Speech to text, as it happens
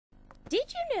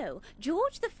Did you know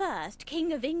George I,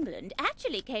 King of England,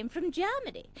 actually came from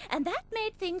Germany, and that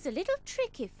made things a little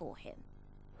tricky for him?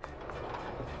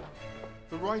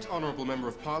 The Right Honourable Member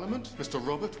of Parliament, Mr.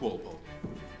 Robert Walpole.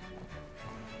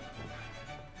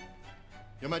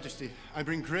 Your Majesty, I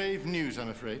bring grave news, I'm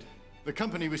afraid. The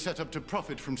company we set up to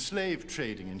profit from slave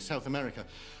trading in South America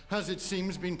has, it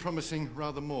seems, been promising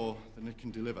rather more than it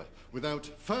can deliver. Without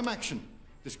firm action,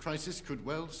 this crisis could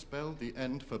well spell the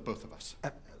end for both of us.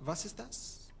 Was ist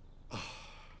das?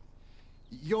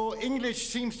 Your English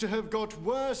seems to have got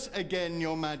worse again,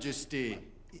 Your Majesty.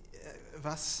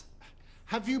 Was?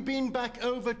 Have you been back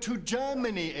over to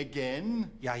Germany again?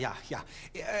 Ja.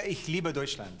 Ich liebe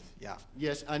Deutschland, ja.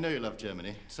 Yes, I know you love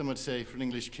Germany. Some would say for an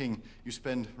English king, you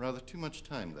spend rather too much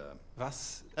time there.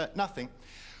 Was? Nothing.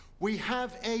 We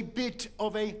have a bit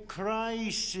of a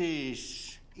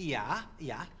crisis. Ja.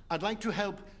 I'd like to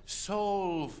help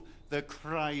solve the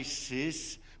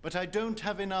crisis, but I don't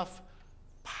have enough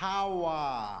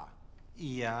power.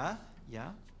 Ja.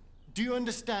 Do you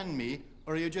understand me,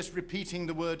 or are you just repeating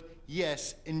the word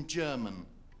yes in German?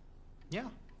 Ja.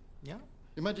 Your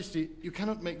Majesty, you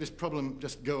cannot make this problem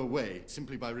just go away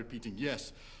simply by repeating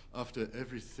yes after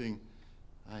everything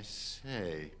I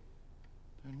say.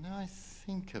 Now I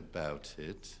think about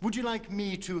it. Would you like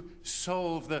me to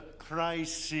solve the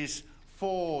crisis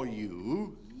for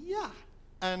you? Ja.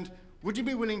 And would you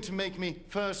be willing to make me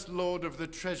First Lord of the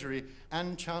Treasury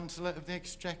and Chancellor of the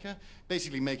Exchequer?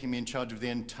 Basically making me in charge of the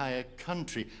entire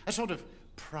country. A sort of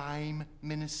Prime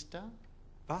Minister?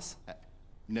 Was?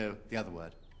 No, the other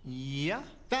word. Ja.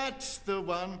 That's the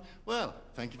one. Well,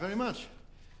 thank you very much.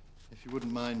 If you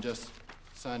wouldn't mind just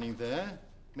signing there,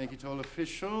 make it all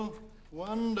official.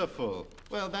 Wonderful.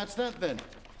 Well, that's that then.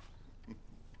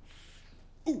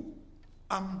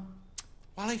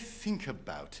 While I think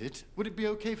about it, would it be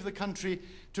okay for the country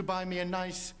to buy me a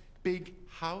nice big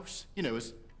house? You know,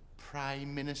 as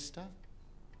Prime Minister?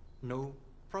 No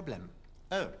problem.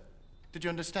 Oh, did you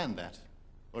understand that?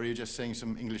 Or are you just saying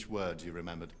some English words you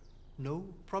remembered? No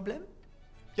problem?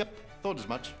 Yep, thought as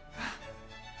much.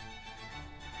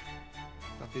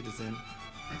 Auf Wiedersehen.